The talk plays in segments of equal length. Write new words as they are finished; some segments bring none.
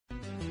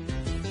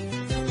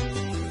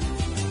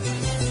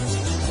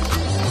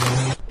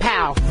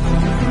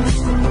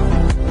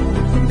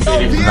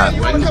Not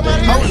Wednesday.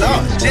 Oh no,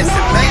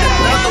 listen, made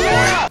another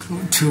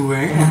one. To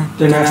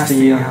the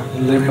nasty,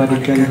 everybody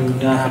can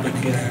die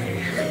again.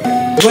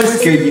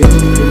 What's good, you?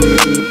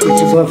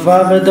 It's your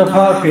father, the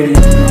poppin'.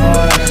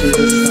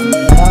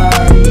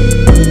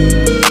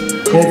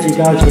 Thank you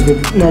guys for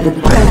another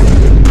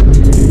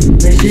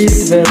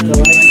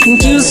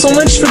Thank you so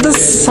much for the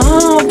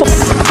sub.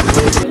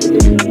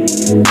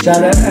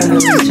 Shout out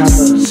and shout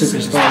out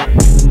Superstar.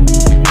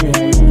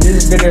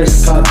 This video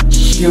is called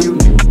Shoot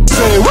Me.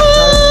 Say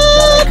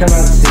what? Come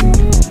out see.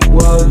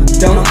 Well,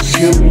 don't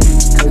shoot me,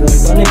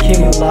 cause I'm gonna keep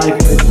me alive.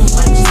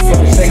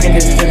 For a second,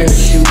 this video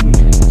shoot me.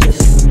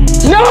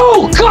 Just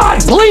No!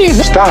 God,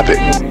 please! Stop it!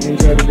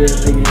 enjoy the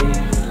video.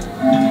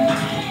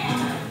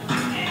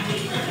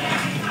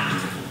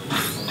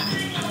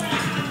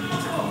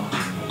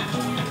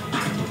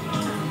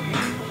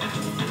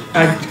 I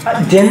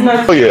didn't.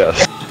 Oh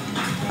yes.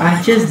 I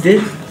just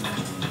did.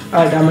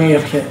 Alright, I'm gonna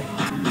get it.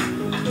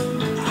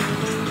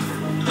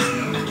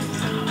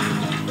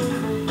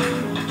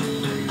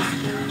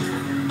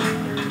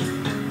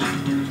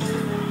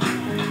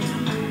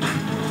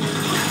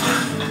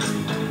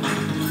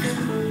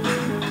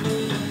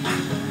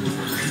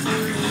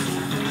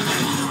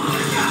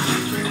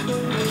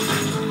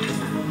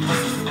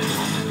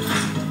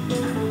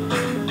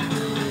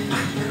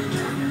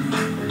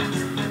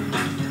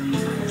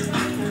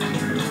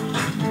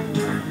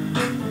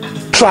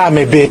 Try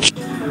me, bitch.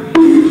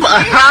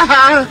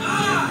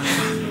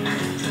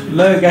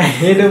 Look, I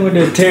hit him with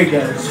the tear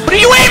gas. What are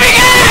you aiming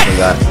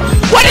at?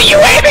 What are you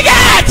aiming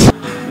at?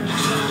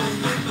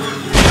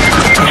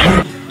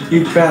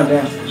 He fell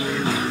down.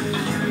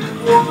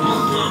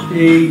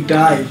 He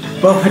died.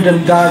 Both of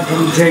them died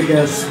from the tear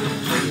gas.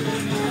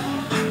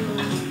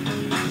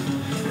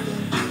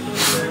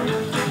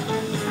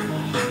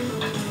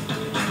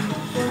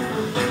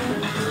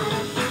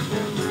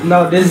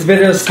 No, this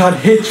video is called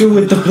Hit You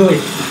With The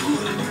Blade.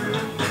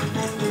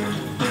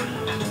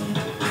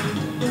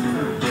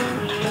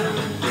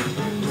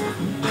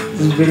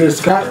 This video is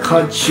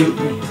called Shoot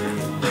Me.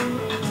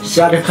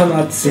 Shout out, come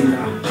out to see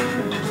now.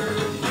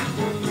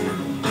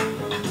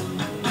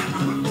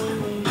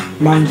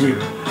 Mind you.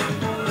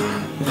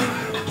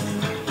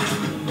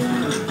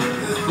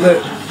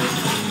 Look.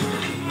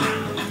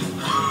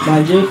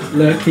 Mind you,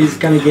 look, he's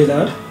gonna get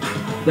up.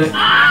 Look,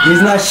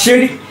 he's not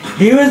shooting.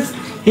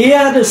 He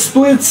had a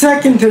split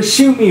second to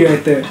shoot me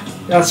right there.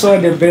 That's why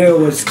the video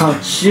was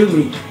called Shoot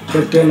Me.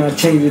 But then I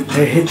changed it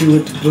to Hit You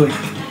With The Blade.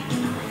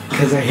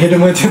 Cause I hit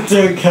him with the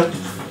tear gas.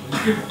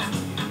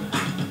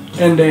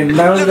 And then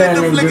that was the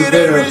end of the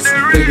video.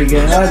 Think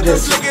again. I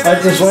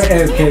just went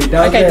AFK.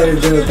 That was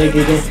the video. Think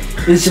again.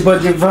 It's your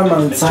budget from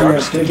on sign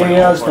up. Think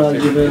again. I was for the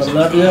video.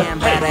 Love you.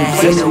 And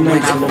see you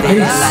next time.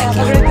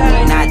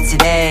 Peace. Not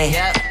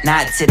today.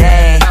 Not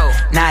today.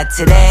 Not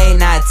today,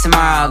 not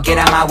tomorrow, get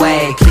out my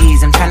way,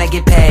 please, I'm tryna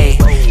get paid.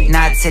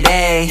 Not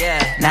today,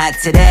 not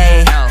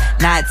today,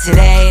 not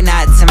today,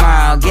 not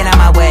tomorrow, get out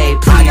my way,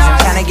 please, I'm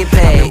tryna get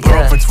paid. I've been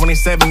broke for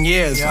 27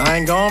 years, I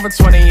ain't going for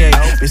 28.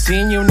 Been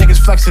seeing you niggas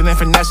flexing and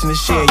finessing the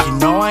shit, you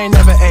know I ain't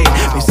never ate.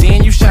 Been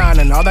seeing you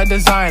shining, all that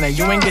designer,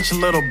 you ain't get your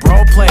little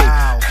bro plate.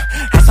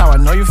 That's how I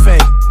know you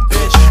fake,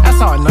 bitch, that's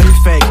how I know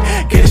you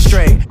fake, get it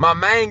straight. My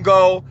main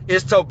goal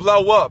is to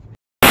blow up.